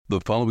The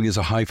following is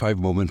a high-five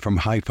moment from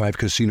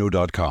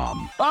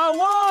highfivecasino.com. I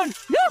won!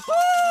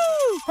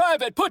 Yahoo!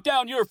 Private, put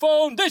down your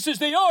phone. This is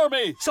the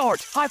Army.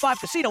 Sarge, High Five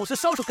Casino is a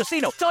social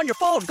casino. It's on your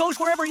phone. Goes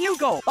wherever you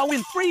go. I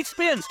win free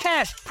spins,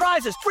 cash,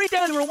 prizes, free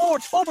daily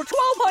rewards, over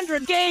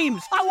 1,200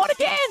 games. I won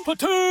again.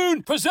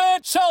 Platoon,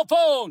 present cell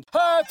phone.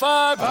 High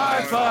Five.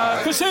 High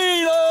Five.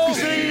 Casino.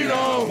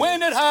 Casino.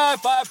 Win at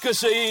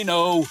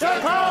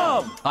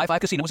highfivecasino.com. High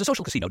Five Casino is a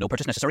social casino. No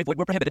purchase necessary. Void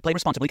where prohibited. Play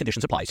responsibly.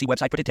 Conditions apply. See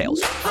website for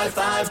details. High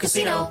Five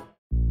Casino.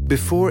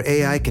 Before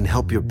AI can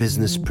help your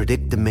business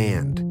predict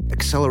demand,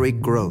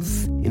 accelerate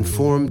growth,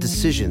 inform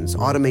decisions,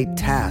 automate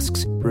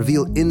tasks,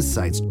 reveal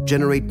insights,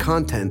 generate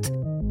content,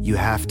 you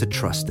have to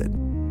trust it.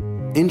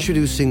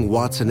 Introducing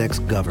watsonx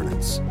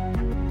Governance,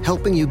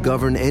 helping you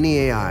govern any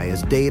AI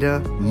as data,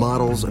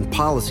 models, and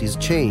policies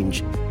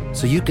change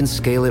so you can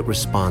scale it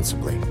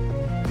responsibly.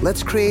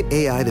 Let's create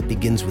AI that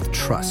begins with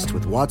trust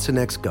with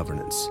watsonx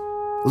Governance.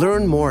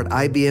 Learn more at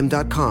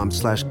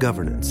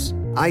ibm.com/governance.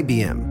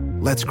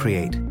 IBM. Let's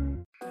create.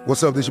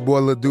 What's up, this your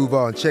boy Lil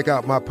Duval, and check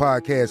out my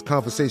podcast,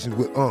 Conversations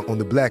with Unc, on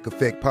the Black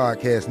Effect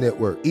Podcast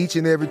Network. Each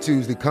and every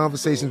Tuesday,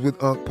 Conversations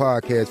with Unc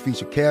podcast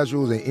feature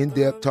casuals and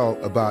in-depth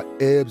talk about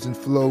ebbs and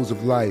flows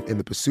of life and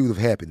the pursuit of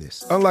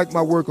happiness. Unlike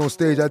my work on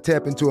stage, I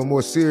tap into a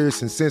more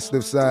serious and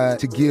sensitive side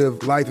to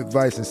give life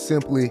advice and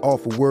simply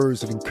offer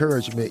words of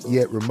encouragement,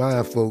 yet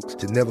remind folks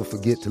to never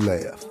forget to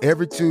laugh.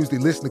 Every Tuesday,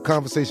 listen to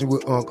Conversations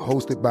with Unc,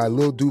 hosted by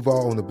Lil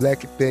Duval on the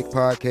Black Effect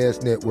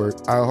Podcast Network,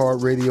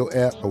 iHeartRadio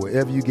app, or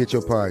wherever you get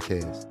your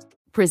podcasts.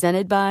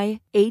 Presented by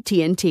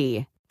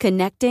AT&T.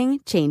 Connecting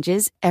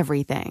changes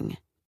everything.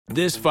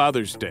 This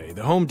Father's Day,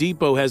 the Home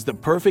Depot has the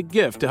perfect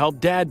gift to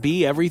help Dad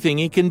be everything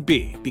he can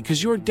be,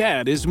 because your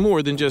dad is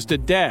more than just a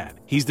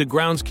dad. He's the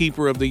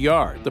groundskeeper of the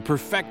yard, the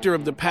perfecter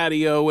of the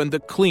patio, and the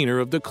cleaner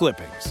of the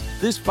clippings.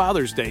 This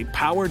Father's Day,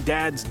 power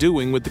Dad's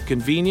doing with the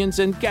convenience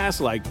and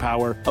gas-like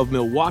power of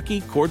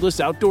Milwaukee cordless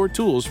outdoor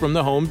tools from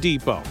the Home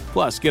Depot.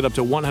 Plus, get up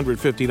to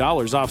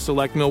 $150 off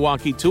select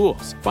Milwaukee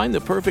tools. Find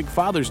the perfect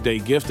Father's Day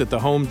gift at the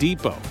Home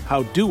Depot.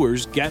 How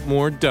doers get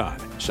more done.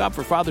 Shop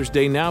for Father's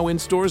Day now in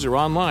stores or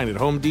online at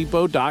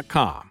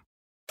homedepot.com.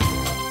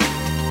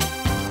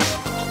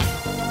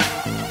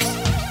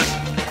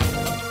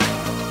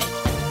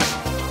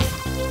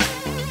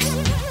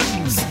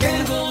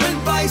 Scandal and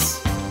vice,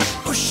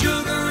 or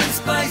sugar and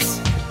spice.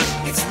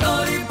 It's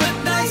naughty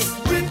but nice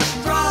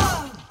with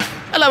Rob.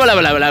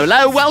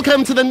 Hello.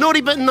 Welcome to the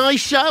Naughty But Nice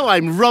Show.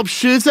 I'm Rob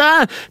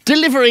Schuster,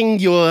 delivering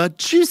your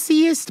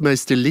juiciest,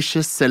 most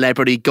delicious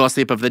celebrity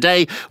gossip of the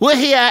day. We're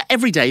here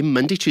every day,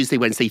 Monday, Tuesday,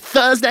 Wednesday,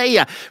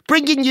 Thursday,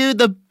 bringing you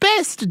the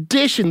best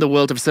dish in the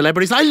world of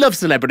celebrities. I love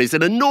celebrities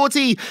in a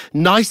naughty,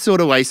 nice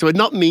sort of way, so we're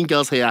not mean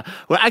girls here.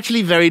 We're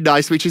actually very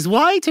nice, which is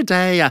why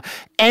today,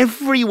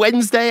 every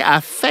Wednesday,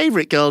 our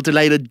favourite girl,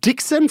 Delana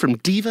Dixon from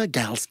Diva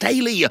Gals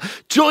Daily,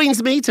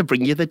 joins me to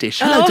bring you the dish.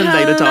 Hello,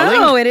 Delana,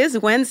 darling. Oh, it is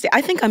Wednesday.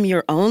 I think I'm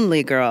your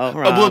only girl,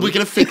 Rob. Well, we're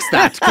going to fix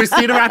that.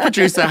 Christina, our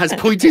producer, has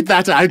pointed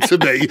that out to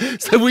me.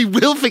 So we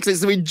will fix it.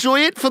 So enjoy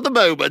it for the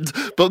moment.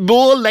 But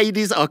more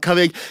ladies are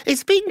coming.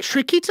 It's been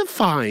tricky to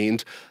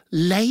find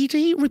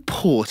lady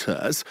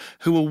reporters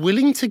who are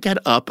willing to get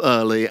up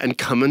early and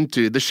come and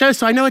do the show.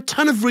 So I know a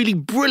ton of really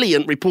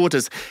brilliant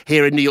reporters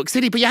here in New York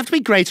City, but you have to be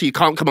great or you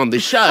can't come on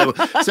this show.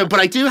 But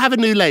I do have a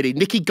new lady,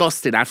 Nikki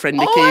Gostin, our friend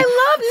Nikki. Oh,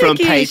 I love from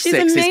Nikki. Page She's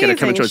 6 amazing. is going to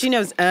come and join us. She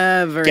knows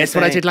everything. Guess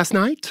what I did last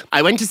night?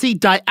 I went to see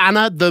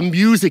Diana the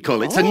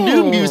Musical. It's a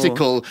new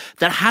musical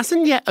that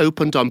hasn't yet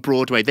opened on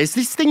Broadway. There's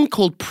this thing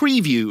called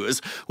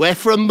previews, where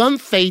for a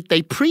month they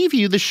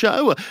preview the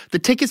show. The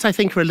tickets, I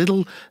think, are a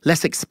little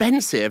less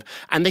expensive,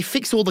 and they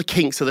fix all the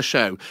kinks of the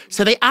show.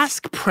 So they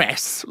ask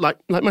press, like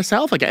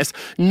myself, I guess,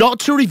 not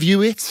to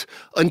review it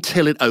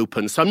until it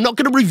opens. So I'm not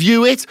going to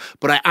review it,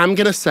 but I am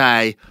going to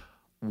say,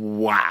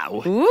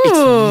 wow. Ooh.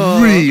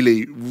 It's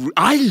really,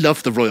 I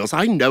love the Royals.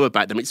 I know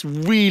about them. It's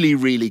really,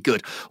 really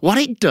good. What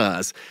it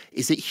does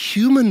is it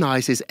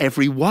humanizes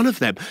every one of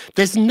them.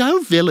 There's no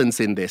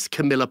villains in this.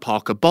 Camilla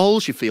Parker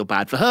Bowles, you feel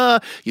bad for her.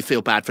 You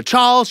feel bad for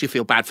Charles. You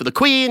feel bad for the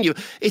Queen.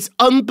 It's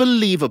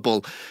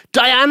unbelievable.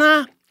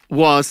 Diana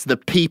was the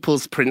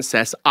people's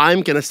princess.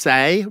 I'm going to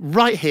say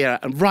right here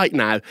and right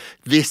now,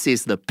 this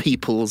is the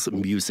people's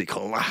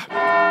musical.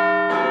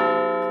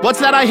 What's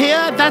that I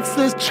hear? That's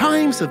the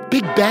chimes of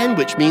Big Ben,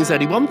 which means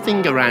only one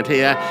thing around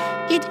here.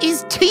 It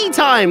is tea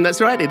time. That's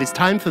right. It is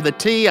time for the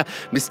tea.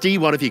 Miss D,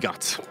 what have you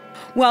got?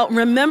 Well,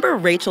 remember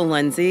Rachel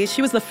Lindsay?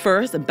 She was the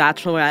first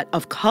bachelorette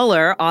of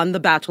color on the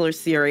Bachelor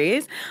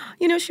series.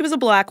 You know, she was a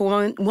black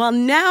woman. Well,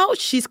 now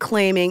she's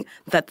claiming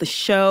that the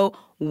show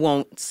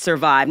won't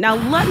survive. Now,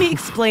 let me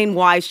explain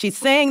why she's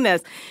saying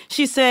this.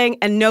 She's saying,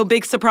 and no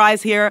big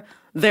surprise here,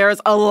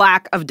 there's a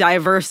lack of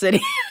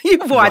diversity.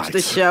 You've watched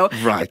the show.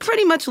 Right. It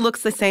pretty much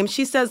looks the same.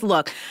 She says,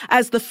 look,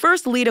 as the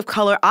first lead of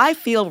color, I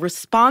feel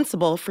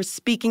responsible for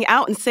speaking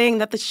out and saying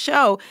that the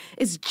show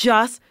is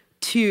just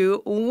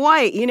too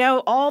white. You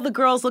know, all the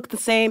girls look the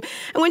same.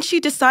 And when she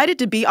decided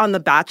to be on The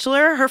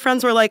Bachelor, her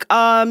friends were like,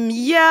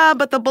 yeah,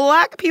 but the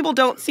black people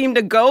don't seem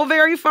to go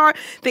very far.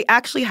 They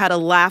actually had a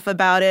laugh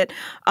about it.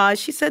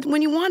 She said,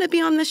 when you want to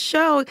be on the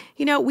show,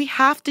 you know, we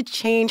have to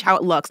change how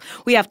it looks.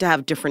 We have to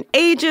have different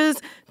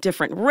ages,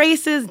 different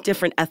races,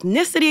 different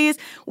ethnicities.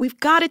 We've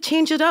got to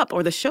change it up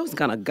or the show's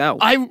going to go.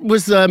 I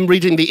was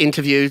reading the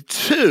interview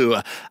too,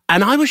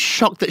 and I was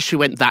shocked that she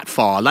went that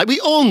far. Like, we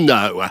all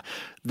know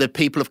that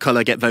people of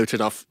colour get voted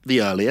off the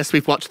earliest.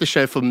 We've watched the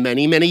show for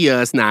many, many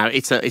years now.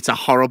 It's a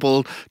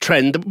horrible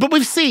trend, but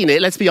we've seen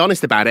it. Let's be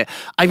honest about it.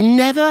 I've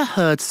never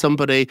heard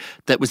somebody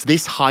that was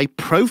this high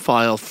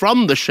profile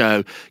from the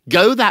show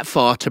go that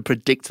far to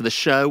predict the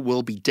show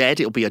will be dead.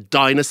 It'll be a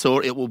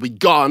dinosaur. It will be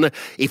gone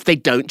if they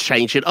don't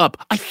change it up.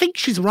 I think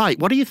she's right.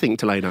 What do you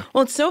think, Delana?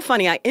 Well, it's so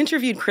funny. I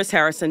interviewed Chris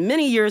Harrison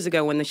many years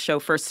ago when the show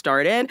first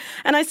started,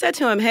 and I said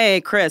to him, hey,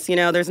 Chris, you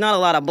know, there's not a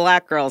lot of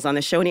black girls on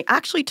the show, and he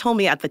actually told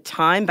me at the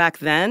time back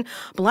then,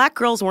 black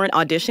girls weren't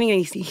auditioning,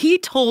 and he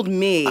told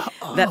me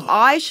that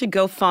I should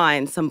go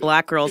find some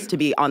black girls to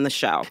be on the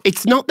show.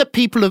 It's not that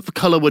people of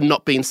colour were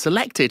not being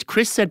selected.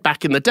 Chris said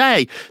back in the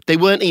day, they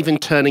weren't even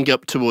turning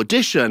up to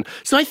audition.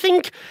 So I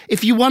think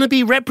if you want to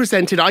be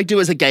represented, I do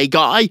as a gay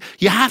guy,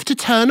 you have to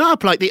turn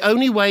up. Like, the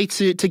only way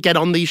to get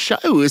on these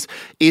shows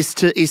is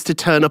to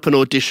turn up and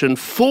audition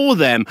for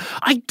them.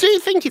 I do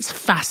think it's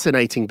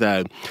fascinating,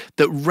 though,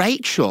 that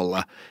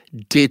Rachel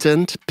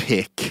didn't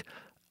pick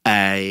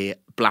a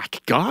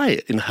black guy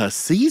in her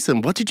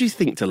season. What did you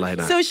think,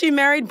 Delana? So she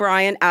married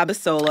Brian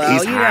Abasolo.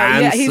 He's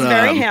handsome. Yeah, he's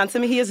very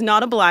handsome. He is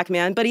not a black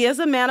man, but he is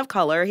a man of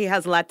color. He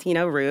has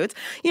Latino roots.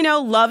 You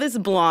know, love is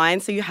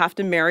blind, so you have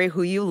to marry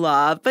who you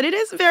love. But it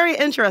is very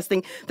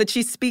interesting that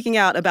she's speaking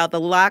out about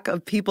the lack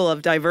of people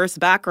of diverse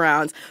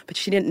backgrounds, but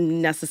she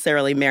didn't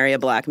necessarily marry a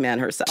black man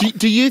herself.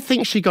 Do you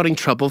think she got in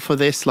trouble for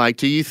this? Like,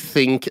 do you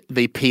think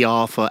the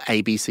PR for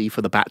ABC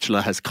for The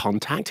Bachelor has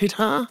contacted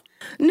her?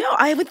 No,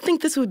 I would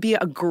think this would be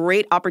a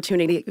great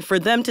opportunity for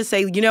them to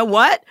say, you know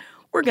what?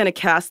 We're going to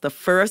cast the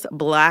first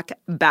black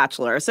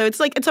bachelor. So it's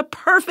a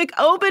perfect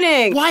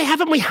opening. Why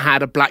haven't we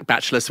had a black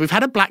bachelor? So we've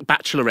had a black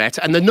bachelorette,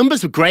 and the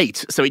numbers were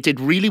great. So it did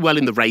really well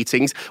in the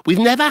ratings. We've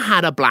never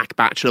had a black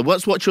bachelor.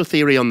 What's your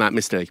theory on that,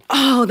 Miss D?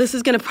 Oh, this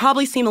is going to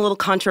probably seem a little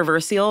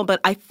controversial,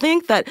 but I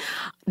think that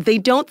they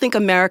don't think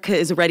America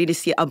is ready to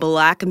see a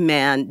black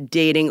man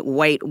dating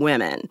white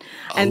women.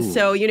 And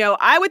so, you know,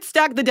 I would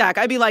stack the deck.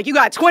 I'd be like, you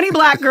got 20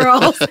 black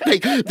girls.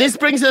 This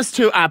brings us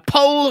to our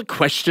poll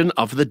question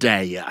of the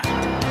day.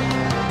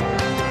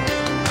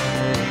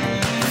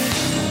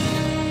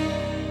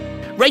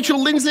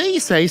 Rachel Lindsay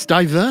says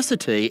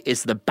diversity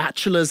is The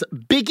Bachelor's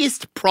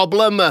biggest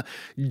problem.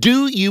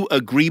 Do you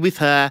agree with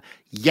her?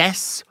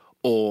 Yes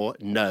or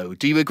no?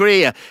 Do you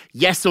agree?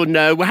 Yes or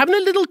no? We're having a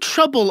little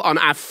trouble on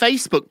our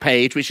Facebook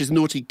page, which is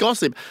Naughty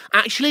Gossip,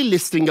 actually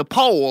listing a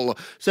poll.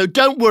 So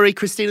don't worry,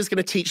 Christina's going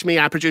to teach me,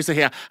 our producer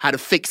here, how to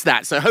fix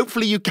that. So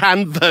hopefully you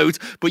can vote,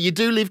 but you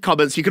do leave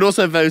comments. You can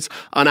also vote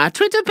on our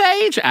Twitter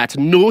page at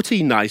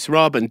Naughty Nice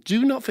Rob. And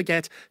do not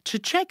forget to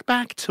check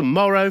back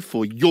tomorrow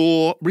for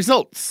your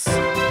results.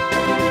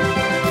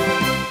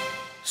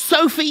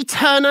 Sophie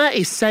Turner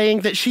is saying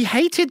that she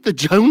hated the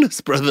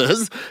Jonas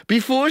Brothers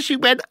before she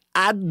went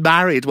and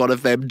married one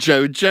of them,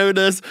 Joe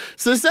Jonas.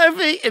 So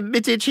Sophie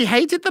admitted she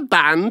hated the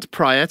band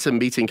prior to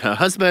meeting her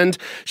husband.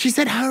 She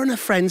said her and her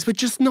friends were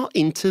just not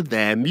into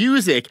their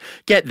music.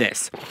 Get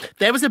this.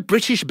 There was a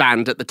British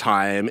band at the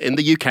time in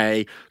the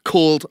UK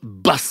called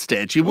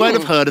Busted. You won't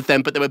have heard of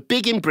them, but they were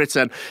big in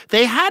Britain.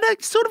 They had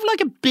a sort of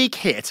like a big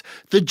hit.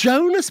 The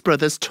Jonas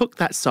Brothers took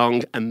that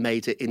song and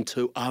made it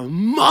into a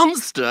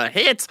monster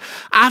hit.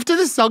 After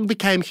the song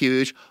became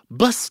huge,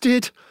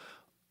 Busted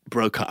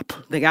broke up.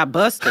 They got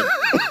busted.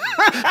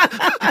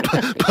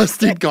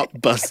 Busted got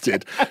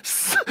busted.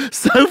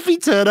 Sophie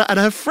Turner and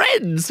her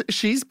friends,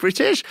 she's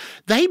British,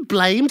 they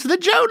blamed the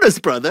Jonas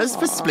Brothers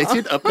for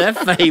splitting up their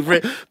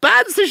favourite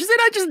band. So she said,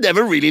 I just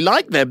never really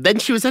liked them. Then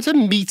she was at a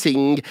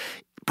meeting,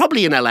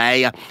 probably in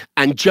LA,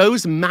 and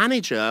Joe's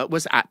manager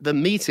was at the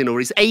meeting, or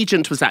his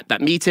agent was at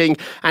that meeting,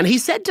 and he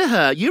said to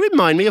her, you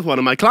remind me of one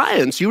of my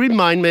clients. You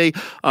remind me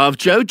of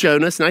Joe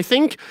Jonas, and I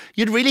think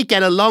you'd really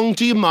get along.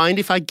 Do you mind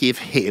if I give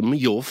him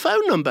your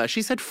phone number?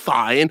 She said,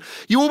 fine.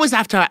 You always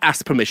have to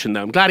ask permission,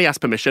 though. I'm glad he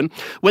asked permission.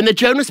 When the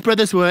Jonas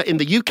Brothers were in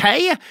the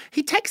UK,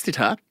 he texted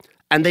her,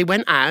 and they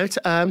went out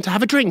to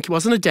have a drink. It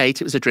wasn't a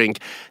date, it was a drink.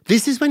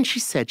 This is when she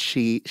said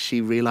she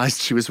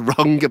realised she was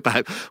wrong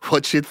about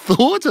what she'd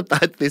thought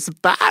about this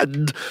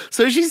band.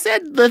 So she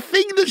said the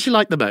thing that she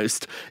liked the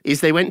most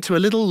is they went to a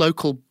little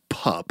local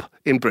pub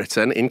in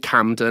Britain, in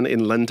Camden,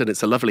 in London.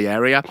 It's a lovely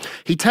area.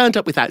 He turned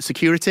up without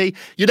security.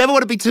 You never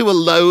want to be too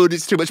alone.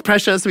 It's too much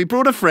pressure. So he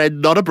brought a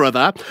friend, not a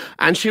brother.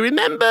 And she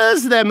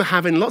remembers them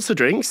having lots of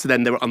drinks.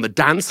 Then they were on the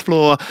dance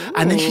floor. Ooh.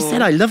 And then she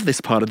said, I love this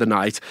part of the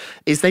night,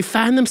 is they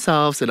found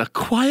themselves in a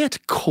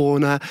quiet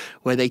corner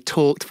where they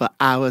talked for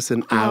hours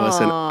and hours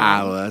and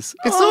hours.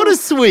 It's sort of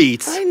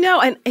sweet. I know.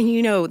 And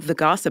you know, the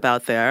gossip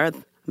out there,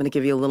 I'm going to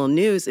give you a little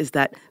news, is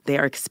that they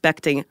are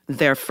expecting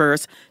their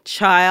first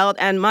child.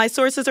 And my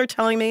sources are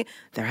telling me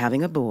they're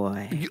having a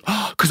boy.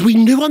 Because we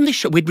knew on this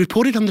show, we'd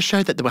reported on the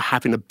show that they were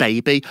having a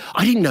baby.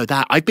 I didn't know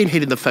that. I've been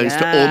hitting the phones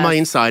to all my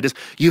insiders.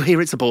 You hear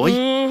it's a boy?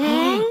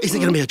 Mm-hmm. Is it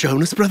going to be a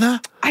Jonas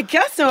brother? I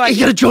guess so. Are you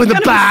going to join the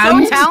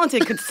band? So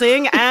talented, could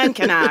sing and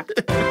can act.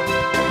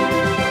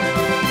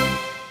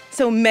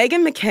 So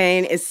Meghan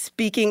McCain is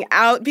speaking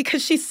out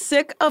because she's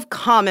sick of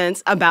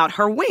comments about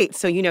her weight.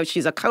 So,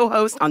 she's a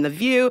co-host on The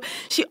View.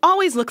 She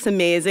always looks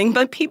amazing,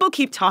 but people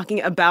keep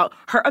talking about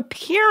her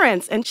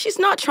appearance. And she's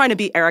not trying to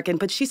be arrogant,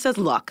 but she says,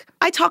 look,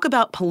 I talk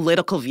about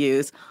political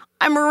views.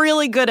 I'm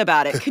really good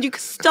about it. Could you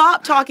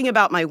stop talking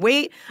about my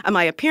weight and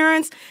my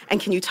appearance? And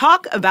can you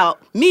talk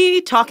about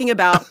me talking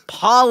about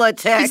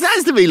politics? It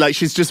sounds to me like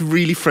she's just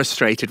really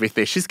frustrated with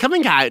this. She's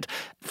coming out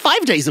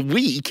 5 days a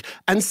week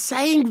and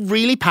saying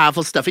really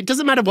powerful stuff. It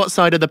doesn't matter what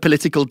side of the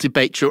political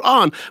debate you're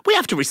on. We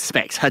have to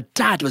respect her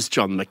dad was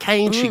John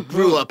McCain. She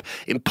grew up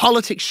in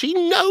politics. She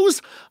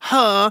knows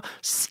her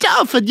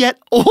stuff. And yet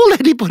all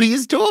anybody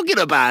is talking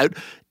about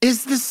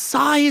is the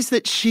size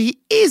that she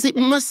is. It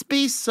must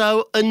be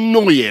so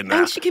annoying.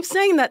 And she keeps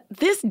saying that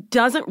this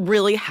doesn't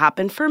really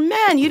happen for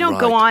men. You don't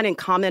go on and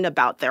comment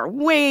about their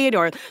weight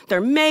or their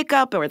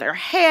makeup or their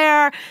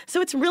hair. So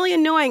it's really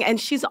annoying.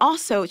 And she's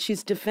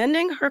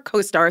defending her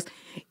co-stars,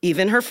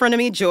 even her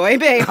frenemy Joy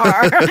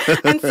Behar,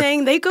 and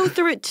saying they go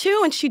through it too.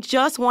 And she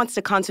just wants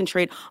to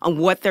concentrate on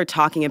what they're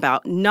talking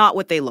about, not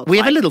what they look like. We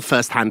have a little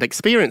first-hand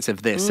experience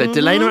of this. So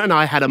Delana and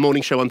I had a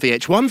morning show on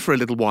VH1 for a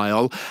little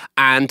while,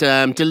 and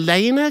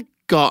Delana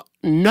got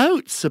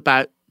notes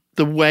about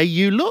the way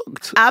you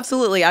looked.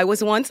 Absolutely. I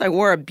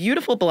wore a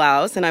beautiful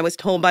blouse, and I was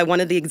told by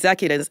one of the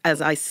executives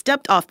as I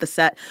stepped off the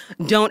set,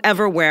 don't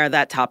ever wear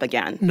that top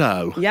again.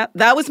 No. Yep,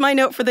 that was my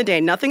note for the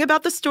day. Nothing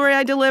about the story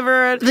I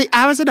delivered. The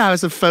hours and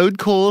hours of phone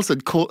calls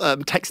and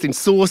texting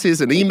sources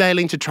and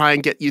emailing to try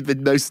and get you the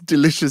most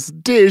delicious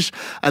dish,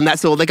 and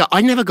that's all they got.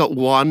 I never got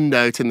one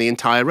note in the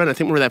entire run. I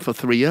think we were there for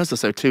 3 years or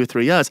so, 2 or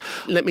 3 years.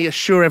 Let me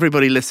assure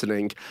everybody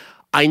listening,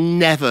 I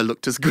never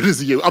looked as good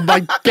as you. On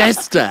my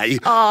best day,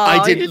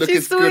 I didn't look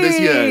as good as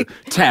you.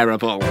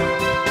 Terrible.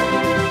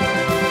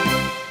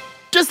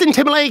 Justin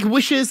Timberlake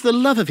wishes the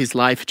love of his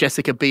life,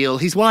 Jessica Biel,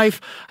 his wife,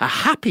 a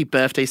happy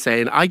birthday,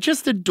 saying, I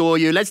just adore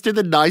you. Let's do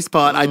the nice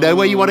part. I know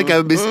where you want to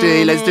go,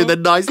 Misty. Let's do the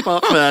nice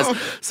part first.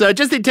 So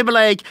Justin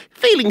Timberlake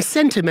feeling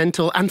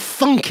sentimental and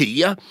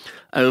funky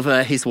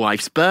over his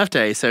wife's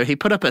birthday. So he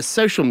put up a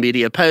social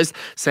media post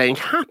saying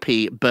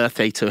happy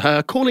birthday to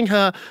her, calling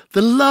her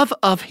the love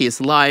of his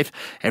life.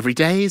 Every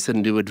day is a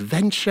new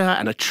adventure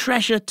and a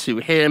treasure to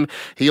him.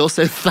 He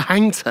also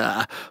thanked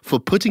her for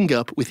putting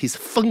up with his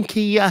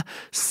funky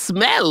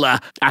smell.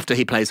 After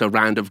he plays a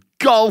round of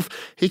golf,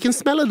 he can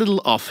smell a little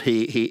off,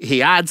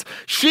 he adds.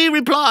 She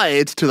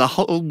replied to the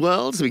whole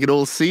world, so we can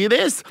all see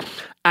this.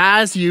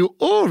 As you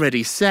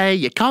already say,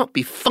 you can't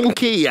be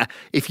funky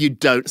if you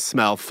don't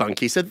smell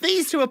funky. So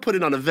these two are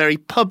putting on a very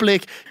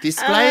public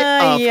display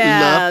of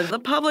love. The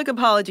public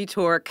apology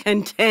tour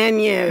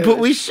continues. But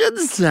we should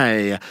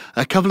say,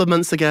 a couple of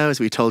months ago, as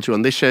we told you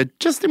on this show,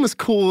 Justin was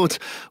caught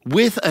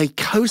with a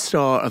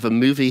co-star of a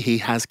movie he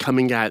has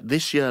coming out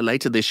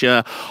later this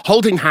year,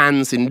 holding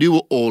hands in New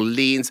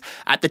Orleans.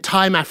 At the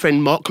time, our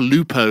friend Mark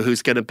Lupo,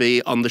 who's going to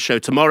be on the show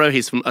tomorrow,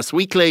 he's from Us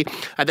Weekly.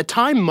 At the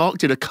time, Mark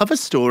did a cover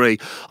story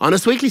on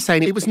Us Weekly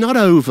saying it was not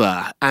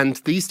over and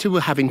these two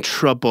were having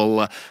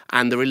trouble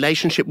and the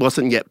relationship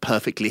wasn't yet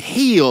perfectly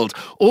healed.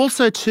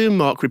 Also, too,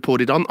 Mark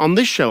reported on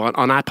this show,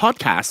 on our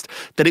podcast,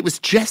 that it was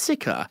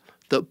Jessica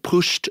that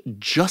pushed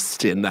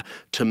Justin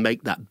to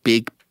make that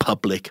big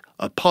public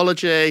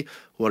apology.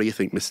 What do you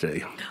think,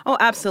 Misty? Oh,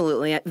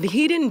 absolutely.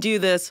 He didn't do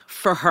this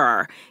for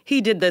her.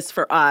 He did this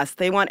for us.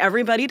 They want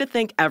everybody to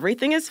think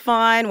everything is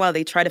fine while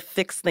they try to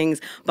fix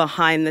things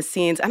behind the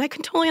scenes. And I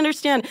can totally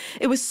understand.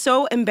 It was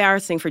so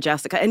embarrassing for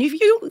Jessica. And if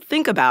you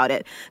think about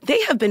it,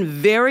 they have been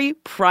very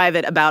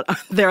private about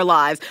their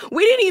lives.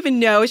 We didn't even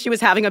know she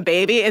was having a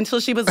baby until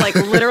she was like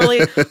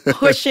literally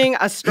pushing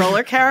a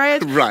stroller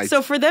carriage. Right.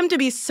 So for them to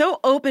be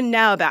so open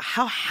now about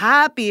how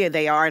happy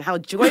they are and how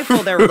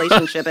joyful their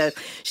relationship is,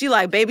 she's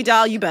like, baby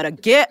doll, you better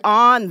get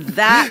on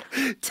that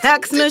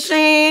text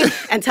machine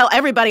and tell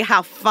everybody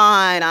how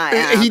fine I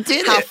am. He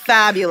did how it.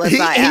 fabulous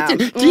I am.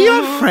 Do you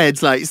have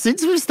friends, like,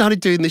 since we've started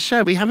doing this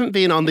show, we haven't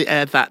been on the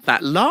air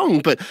that long,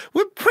 but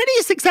we're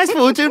pretty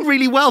successful. We're doing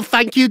really well.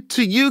 Thank you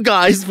to you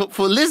guys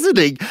for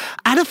listening.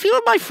 And a few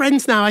of my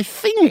friends now, I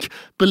think,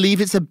 believe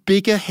it's a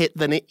bigger hit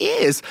than it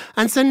is.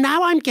 And so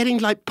now I'm getting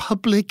like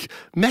public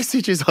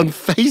messages on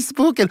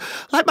Facebook, and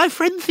like my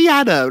friend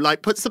Theano,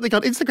 like, put something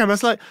on Instagram. I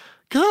was like,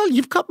 girl,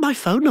 you've got my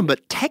phone number.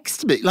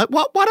 Text me. Like,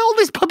 what all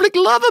this public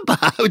love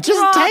about?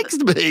 Just Rob,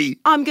 text me.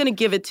 I'm going to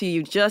give it to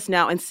you just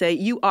now and say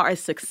you are a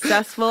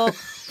successful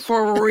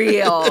for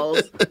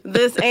reals.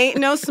 This ain't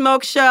no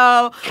smoke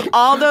show.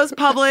 All those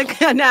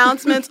public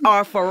announcements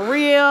are for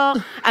real.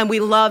 And we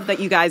love that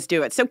you guys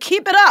do it. So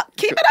keep it up.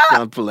 Keep it up.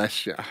 God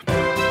bless you.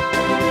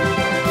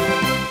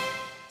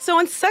 So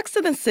on Sex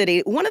and the City,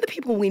 one of the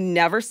people we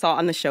never saw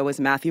on the show was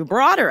Matthew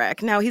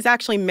Broderick. Now, he's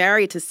actually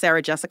married to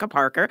Sarah Jessica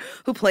Parker,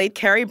 who played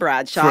Carrie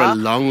Bradshaw. For a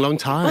long, long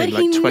time, but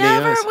like 20 years. But he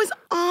never was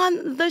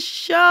on the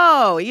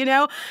show, you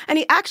know? And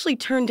he actually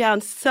turned down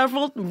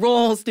several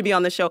roles to be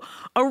on the show.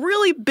 A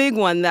really big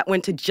one that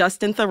went to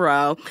Justin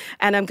Theroux.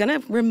 And I'm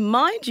going to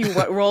remind you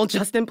what role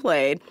Justin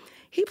played.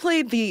 He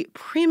played the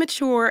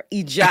premature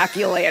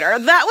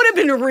ejaculator. That would have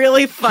been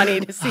really funny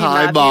to see.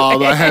 Hi, Matthew.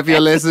 Mom. I hope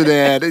you're listening.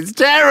 It's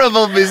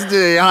terrible, Miss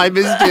D. Hi,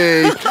 Miss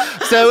D.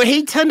 So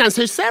he turned down.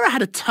 So Sarah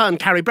had a ton.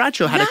 Carrie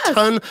Bradshaw had a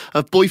ton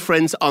of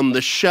boyfriends on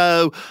the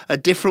show. A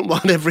different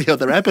one every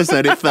other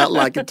episode, it felt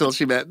like, until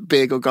she met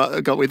Big or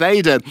got with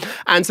Aidan.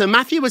 And so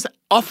Matthew was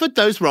offered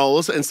those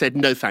roles and said,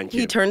 no, thank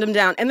you. He turned them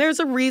down. And there's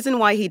a reason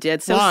why he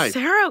did. So Why?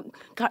 Sarah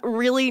got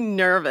really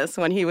nervous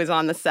when he was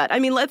on the set. I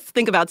mean, let's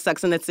think about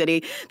Sex and the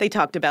City. They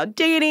talked about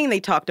dating. They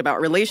talked about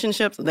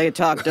relationships. They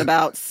talked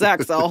about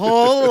sex a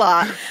whole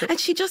lot. And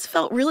she just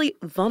felt really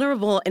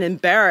vulnerable and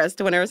embarrassed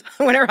when her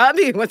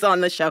hubby was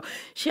on the show.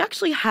 She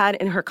actually had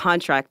in her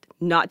contract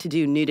not to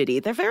do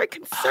nudity. They're very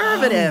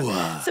conservative.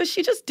 Oh. So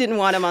she just didn't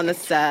want him on the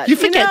set. You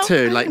forget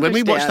too, like when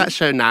we watch that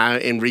show now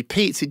in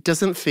repeats, it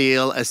doesn't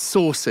feel as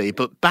saucy.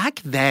 But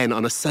back then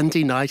on a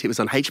Sunday night, it was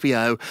on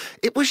HBO,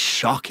 it was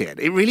shocking.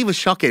 It really was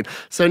shocking.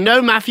 So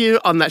no Matthew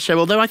on that show,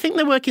 although I think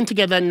they're working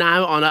together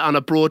now on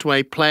a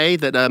Broadway play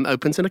that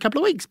opens in a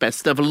couple of weeks.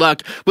 Best of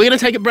luck. We're going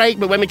to take a break,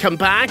 but when we come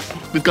back,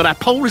 we've got our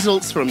poll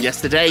results from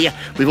yesterday.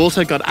 We've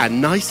also got our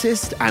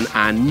nicest and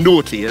our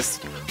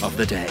naughtiest of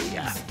the day.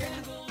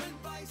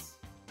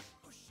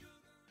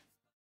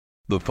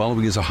 The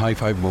following is a high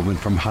five moment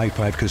from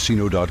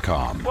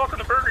highfivecasino.com. Welcome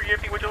to Burger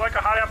Yippee. Would you like a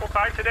hot apple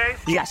pie today?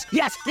 Yes,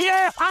 yeah,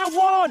 I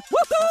won!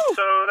 Woohoo!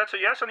 So that's a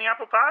yes on the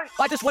apple pie?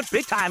 I just went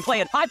big time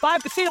playing High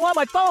Five Casino on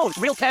my phone.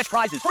 Real cash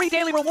prizes, free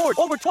daily rewards,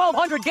 over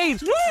 1,200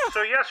 games. Yeah!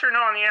 So yes or no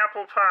on the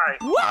apple pie?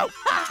 Whoa!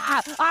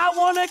 I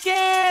won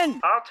again!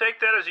 I'll take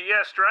that as a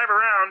yes. Drive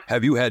around.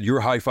 Have you had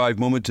your high five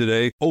moment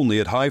today? Only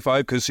at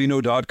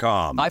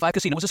highfivecasino.com. High Five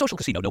Casino is a social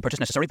casino. No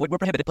purchase necessary. Void where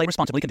prohibited. Play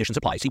responsibly. Conditions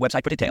apply. See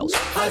website for details.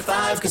 High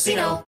Five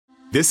Casino.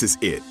 This is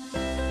it.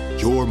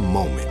 Your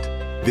moment.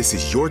 This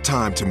is your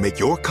time to make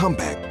your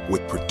comeback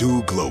with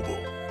Purdue Global.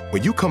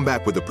 When you come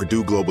back with a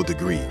Purdue Global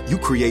degree, you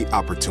create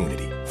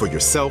opportunity for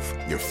yourself,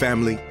 your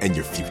family, and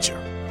your future.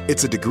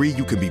 It's a degree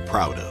you can be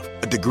proud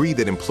of, a degree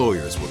that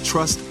employers will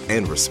trust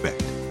and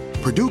respect.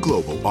 Purdue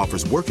Global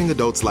offers working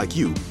adults like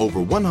you over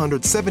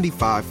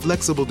 175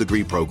 flexible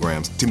degree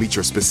programs to meet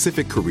your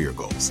specific career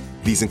goals.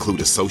 These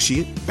include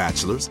associate,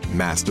 bachelor's,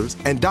 master's,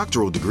 and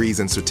doctoral degrees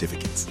and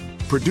certificates.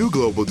 Purdue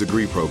Global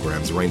degree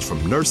programs range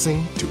from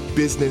nursing to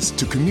business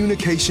to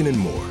communication and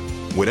more.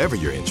 Whatever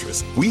your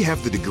interest, we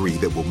have the degree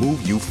that will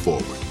move you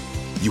forward.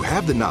 You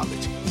have the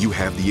knowledge, you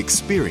have the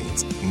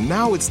experience.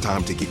 Now it's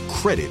time to get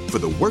credit for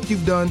the work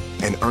you've done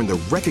and earn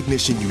the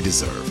recognition you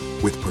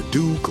deserve with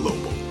Purdue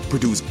Global,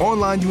 Purdue's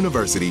online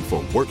university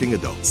for working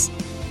adults.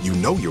 You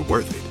know you're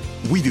worth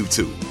it. We do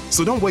too.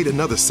 So don't wait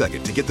another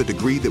second to get the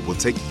degree that will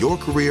take your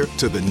career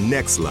to the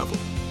next level.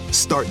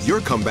 Start your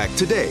comeback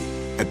today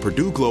at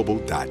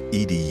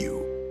purdueglobal.edu.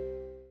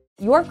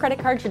 Your credit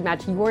card should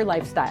match your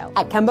lifestyle.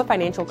 At Kemba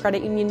Financial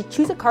Credit Union,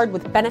 choose a card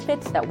with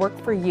benefits that work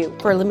for you.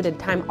 For a limited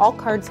time, all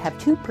cards have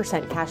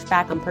 2% cash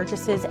back on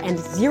purchases and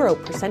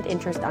 0%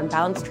 interest on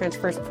balance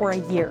transfers for a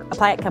year.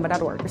 Apply at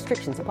Kemba.org.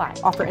 Restrictions apply.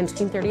 Offer ends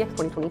June 30th,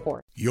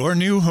 2024. Your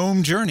new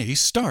home journey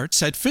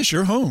starts at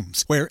Fisher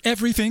Homes, where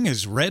everything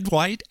is red,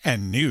 white,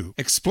 and new.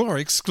 Explore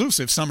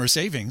exclusive summer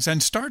savings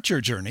and start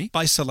your journey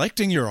by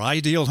selecting your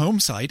ideal home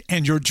site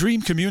and your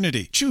dream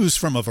community. Choose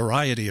from a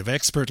variety of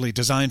expertly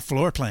designed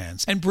floor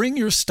plans and bring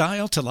your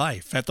style to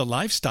life at the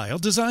Lifestyle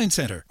Design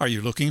Center. Are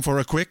you looking for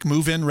a quick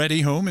move-in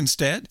ready home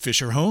instead?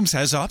 Fisher Homes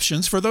has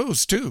options for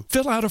those too.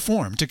 Fill out a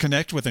form to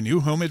connect with a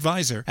new home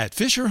advisor at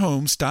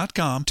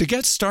fisherhomes.com to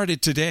get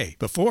started today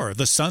before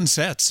the sun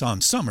sets on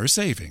summer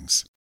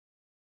savings.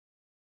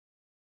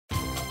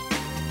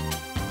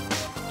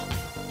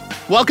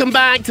 Welcome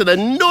back to the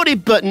Naughty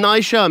But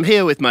Nice Show. I'm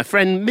here with my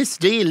friend Miss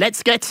D.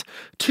 Let's get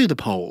to the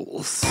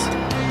polls.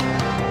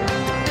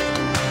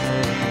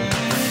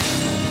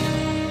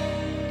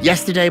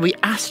 Yesterday, we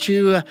asked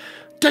you,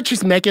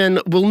 Duchess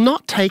Meghan will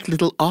not take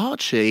little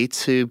Archie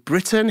to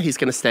Britain. He's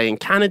going to stay in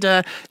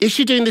Canada. Is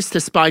she doing this to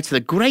spite the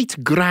great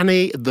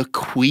granny, the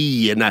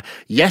Queen?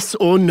 Yes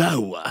or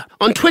no?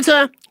 On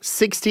Twitter,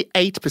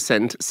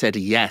 68% said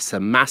yes, a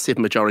massive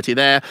majority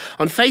there.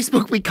 On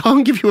Facebook, we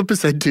can't give you a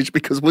percentage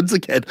because, once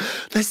again,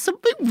 there's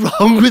something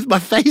wrong with my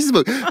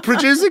Facebook.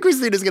 Producer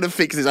Christina's going to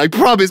fix this, I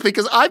promise,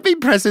 because I've been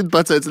pressing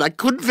buttons and I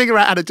couldn't figure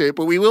out how to do it,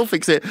 but we will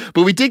fix it.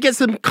 But we did get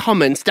some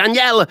comments.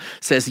 Danielle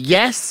says,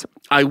 yes,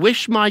 I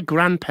wish my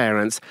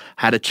grandparents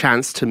had a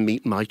chance to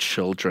meet my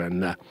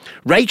children.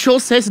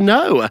 Rachel says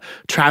no.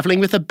 Travelling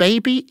with a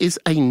baby is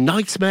a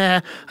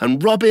nightmare.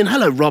 And Robin,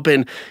 hello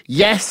Robin,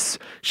 yes,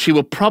 she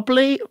will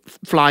probably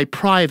fly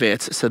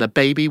private, so the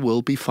baby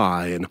will be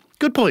fine.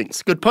 Good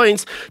points, good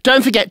points.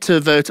 Don't forget to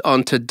vote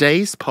on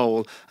today's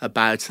poll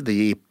about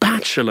the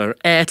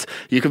Bachelorette.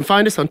 You can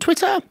find us on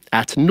Twitter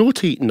at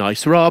Naughty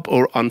Nice Rob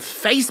or on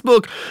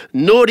Facebook,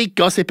 Naughty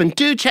Gossip. And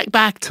do check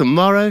back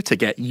tomorrow to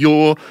get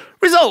your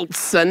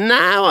results. And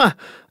now,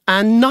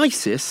 our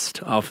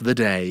nicest of the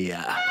day.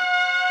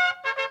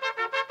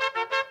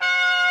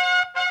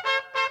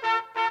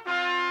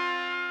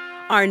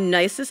 Our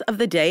nicest of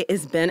the day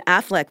is Ben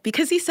Affleck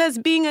because he says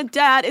being a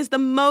dad is the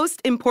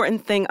most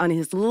important thing on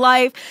his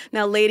life.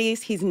 Now,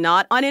 ladies, he's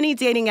not on any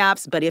dating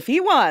apps, but if he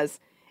was,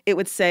 it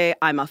would say,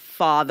 I'm a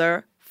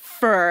father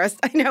first.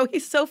 I know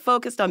he's so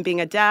focused on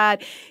being a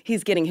dad.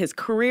 He's getting his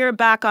career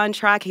back on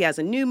track. He has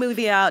a new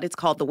movie out. It's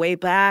called The Way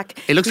Back.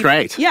 It looks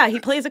great. Yeah, he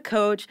plays a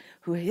coach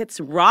who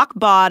hits rock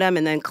bottom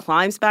and then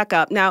climbs back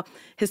up. Now,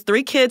 his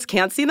 3 kids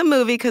can't see the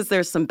movie because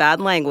there's some bad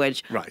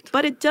language. Right.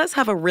 But it does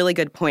have a really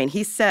good point.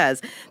 He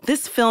says,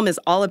 this film is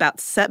all about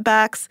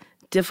setbacks,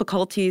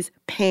 difficulties,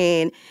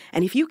 pain.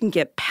 And if you can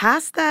get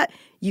past that,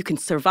 you can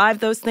survive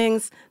those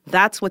things.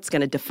 That's what's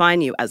going to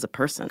define you as a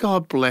person.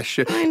 God bless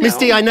you.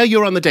 Misty, I know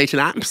you're on the dating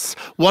apps.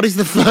 What is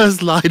the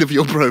first line of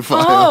your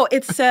profile? Oh,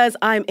 it says,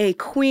 I'm a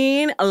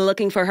queen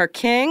looking for her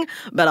king,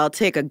 but I'll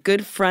take a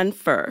good friend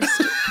first.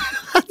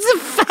 That's a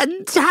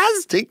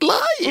fantastic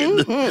line.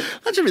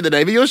 Mm-hmm. That should be the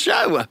name of your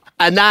show.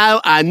 And now,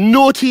 our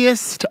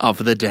naughtiest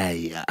of the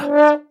day.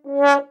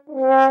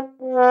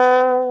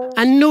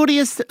 And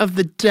naughtiest of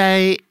the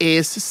day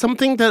is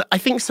something that I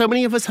think so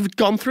many of us have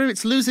gone through.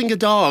 It's losing a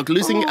dog,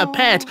 losing a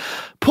pet.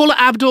 Paula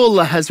Abdul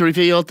has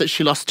revealed that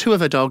she lost 2 of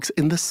her dogs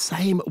in the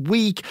same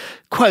week.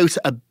 Quote,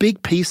 a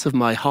big piece of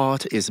my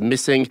heart is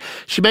missing.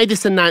 She made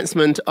this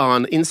announcement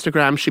on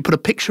Instagram. She put a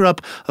picture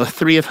up of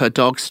 3 of her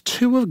dogs.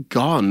 2 have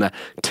gone.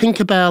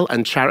 Tinkerbell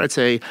and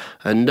Charity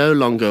are no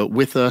longer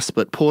with us,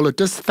 but Paula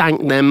does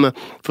thank them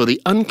for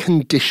the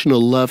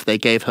unconditional love they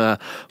gave her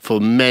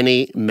for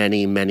many,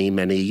 many, many,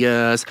 many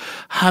years.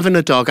 Having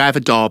a dog, I have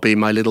a Derby,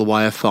 my little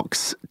wire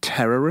fox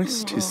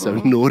terrorist. He's so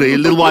naughty.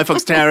 Little wire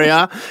fox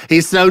terrier.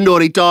 He's so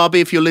naughty.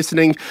 Derby, if you're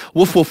listening,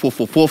 woof, woof, woof,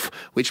 woof, woof,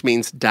 which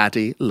means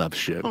Daddy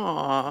loves you.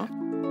 Aww.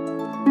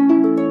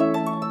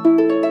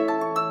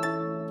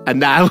 And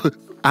now,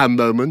 our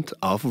moment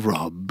of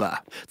Rob.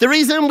 The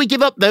reason we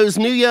give up those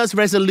New Year's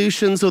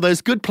resolutions or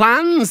those good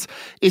plans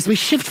is we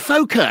shift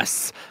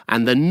focus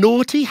and the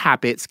naughty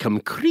habits come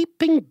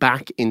creeping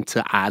back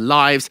into our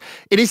lives.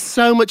 It is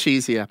so much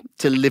easier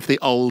to live the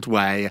old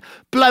way.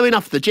 Blowing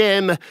off the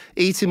gym,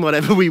 eating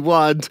whatever we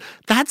want,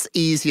 that's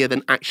easier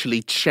than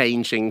actually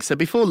changing. So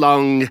before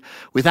long,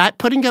 without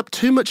putting up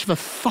too much of a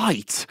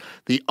fight,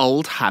 the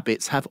old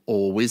habits have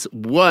always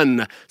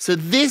won. So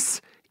this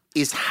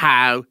is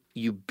how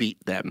you beat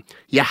them.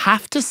 You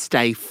have to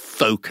stay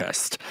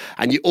focused.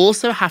 And you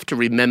also have to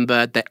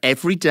remember that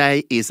every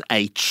day is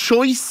a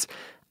choice.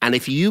 And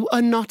if you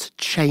are not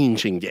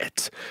changing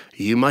it,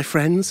 you, my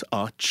friends,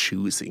 are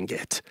choosing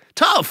it.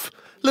 Tough.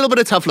 A little bit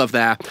of tough love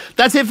there.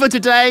 That's it for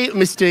today.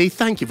 Misty,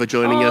 thank you for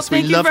joining us.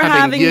 We love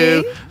having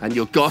you and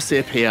your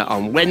gossip here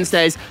on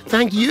Wednesdays.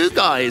 Thank you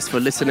guys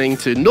for listening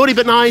to Naughty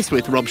But Nice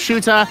with Rob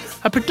Shooter,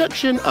 a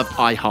production of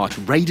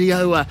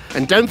iHeartRadio.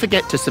 And don't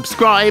forget to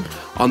subscribe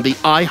on the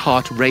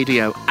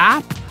iHeartRadio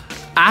app,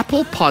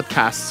 Apple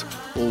Podcasts,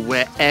 or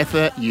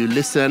wherever you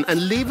listen,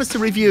 and leave us a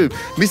review.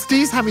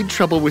 Misty's having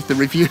trouble with the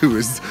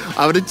reviews.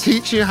 I want to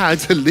teach you how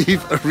to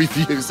leave a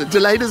review. So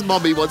Delena's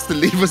mommy wants to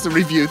leave us a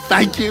review.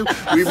 Thank you.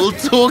 We will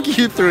talk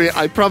you through it,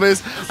 I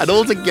promise. And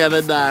all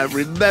together now,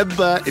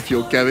 remember, if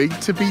you're going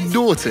to be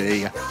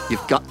naughty,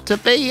 you've got to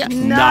be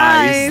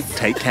nice.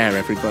 Take care,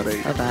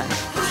 everybody. Bye-bye.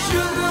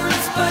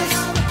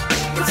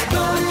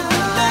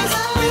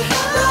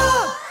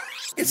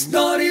 It's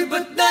Naughty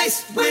But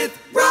Nice with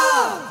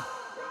Rob.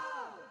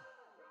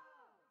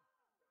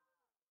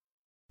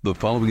 The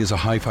following is a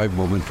high-five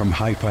moment from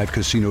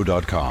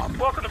highfivecasino.com.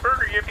 Welcome to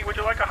Burger Yippee. Would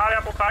you like a hot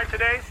apple pie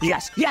today?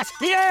 Yes, yeah,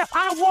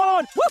 I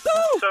won!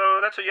 Woohoo! So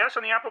that's a yes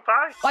on the apple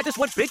pie? I just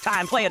went big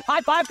time playing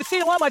High Five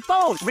Casino on my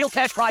phone. Real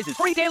cash prizes,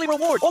 free daily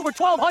rewards, over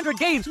 1,200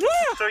 games. Yeah!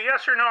 So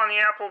yes or no on the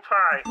apple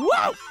pie?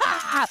 Whoa!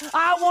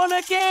 I won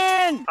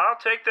again! I'll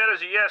take that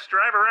as a yes.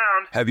 Drive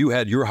around. Have you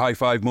had your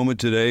high-five moment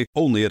today?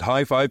 Only at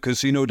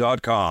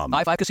highfivecasino.com.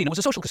 High Five Casino is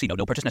a social casino.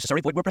 No purchase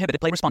necessary. Void where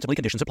prohibited. Play responsibly.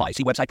 Conditions apply.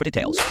 See website for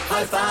details.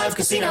 High Five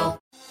Casino.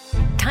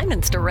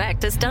 Diamonds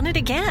Direct has done it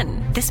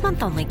again. This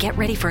month only, get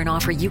ready for an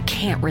offer you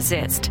can't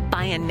resist.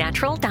 Buy a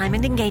natural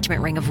diamond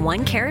engagement ring of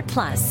 1 carat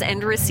plus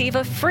and receive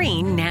a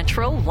free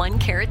natural 1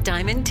 carat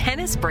diamond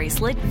tennis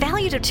bracelet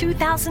valued at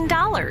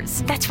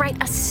 $2,000. That's right,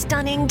 a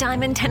stunning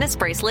diamond tennis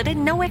bracelet at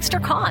no extra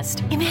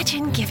cost.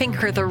 Imagine giving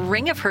her the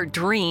ring of her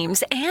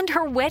dreams and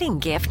her wedding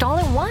gift all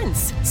at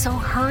once. So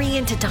hurry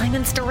into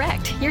Diamonds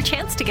Direct. Your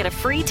chance to get a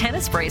free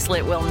tennis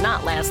bracelet will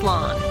not last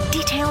long.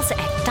 Details at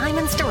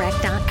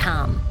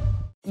diamondsdirect.com.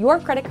 Your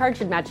credit card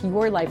should match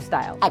your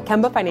lifestyle. At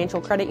Kemba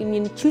Financial Credit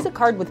Union, choose a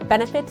card with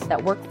benefits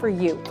that work for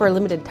you. For a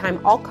limited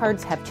time, all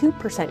cards have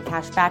 2%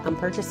 cash back on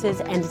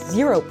purchases and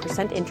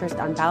 0% interest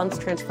on balance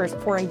transfers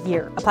for a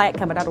year. Apply at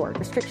Kemba.org.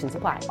 Restrictions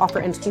apply. Offer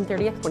ends June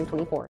 30th,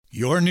 2024.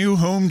 Your new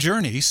home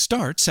journey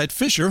starts at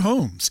Fisher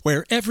Homes,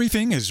 where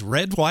everything is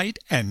red, white,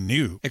 and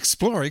new.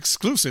 Explore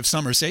exclusive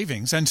summer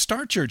savings and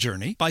start your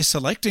journey by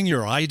selecting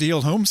your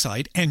ideal home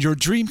site and your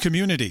dream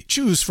community.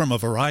 Choose from a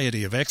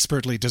variety of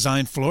expertly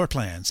designed floor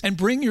plans and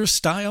bring your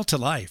style to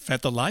life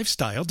at the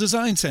Lifestyle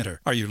Design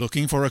Center. Are you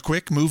looking for a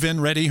quick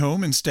move-in ready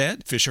home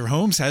instead? Fisher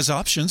Homes has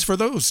options for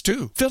those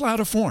too. Fill out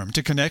a form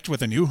to connect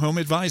with a new home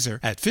advisor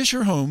at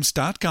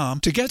fisherhomes.com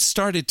to get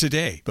started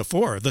today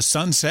before the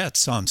sun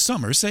sets on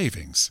summer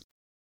savings.